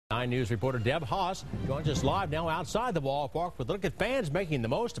9 News reporter Deb Haas joins us live now outside the ballpark with a look at fans making the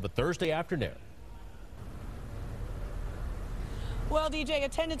most of a Thursday afternoon. Well, DJ,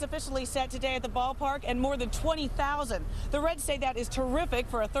 attendance officially set today at the ballpark and more than 20,000. The Reds say that is terrific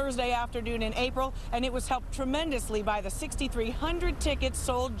for a Thursday afternoon in April, and it was helped tremendously by the 6,300 tickets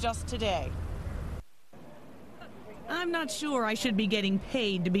sold just today. I'm not sure I should be getting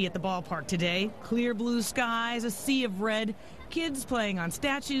paid to be at the ballpark today. Clear blue skies, a sea of red, kids playing on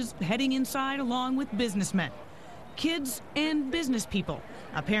statues, heading inside along with businessmen. Kids and business people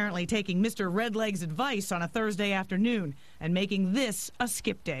apparently taking Mr. Redleg's advice on a Thursday afternoon and making this a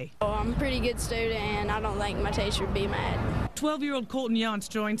skip day. Oh, I'm a pretty good student and I don't think my teacher would be mad. 12-year-old Colton Yance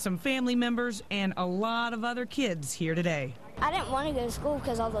joined some family members and a lot of other kids here today. I didn't want to go to school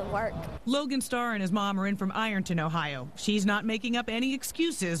because of the work. Logan Starr and his mom are in from Ironton, Ohio. She's not making up any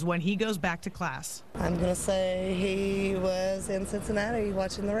excuses when he goes back to class. I'm going to say he was in Cincinnati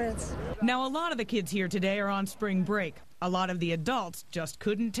watching the Reds. Now, a lot of the kids here today are on spring break. A lot of the adults just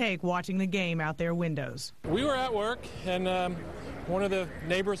couldn't take watching the game out their windows. We were at work, and one of the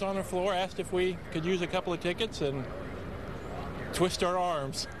neighbors on the floor asked if we could use a couple of tickets and twist our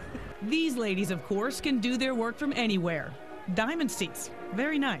arms. These ladies, of course, can do their work from anywhere. Diamond seats,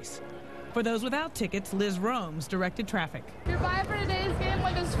 very nice. For those without tickets, Liz Romes directed traffic. Your buy for today's game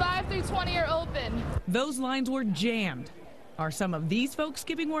windows 5 through 20 are open. Those lines were jammed. Are some of these folks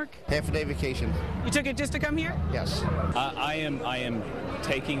skipping work? Half a day vacation. You took it just to come here? Yes. I am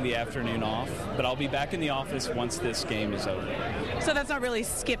taking the afternoon off, but I'll be back in the office once this game is over. So that's not really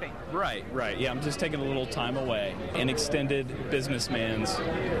skipping? Right. Yeah, I'm just taking a little time away. An extended businessman's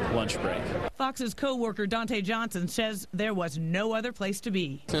lunch break. Fox's co-worker Dante Johnson says there was no other place to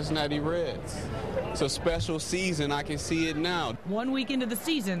be. Cincinnati Reds. It's a special season. I can see it now. 1 week into the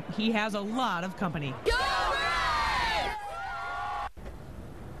season, he has a lot of company. Go Reds!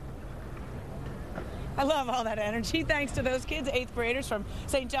 I love all that energy. Thanks to those kids, 8th graders from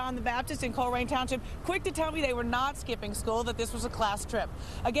St. John the Baptist in Colerain Township, quick to tell me they were not skipping school, that this was a class trip.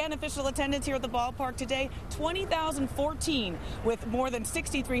 Again, official attendance here at the ballpark today, 20,014 with more than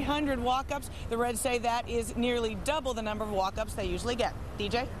 6,300 walk-ups. The Reds say that is nearly double the number of walk-ups they usually get.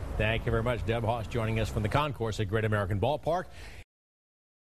 DJ? Thank you very much, Deb Haas, joining us from the concourse at Great American Ballpark.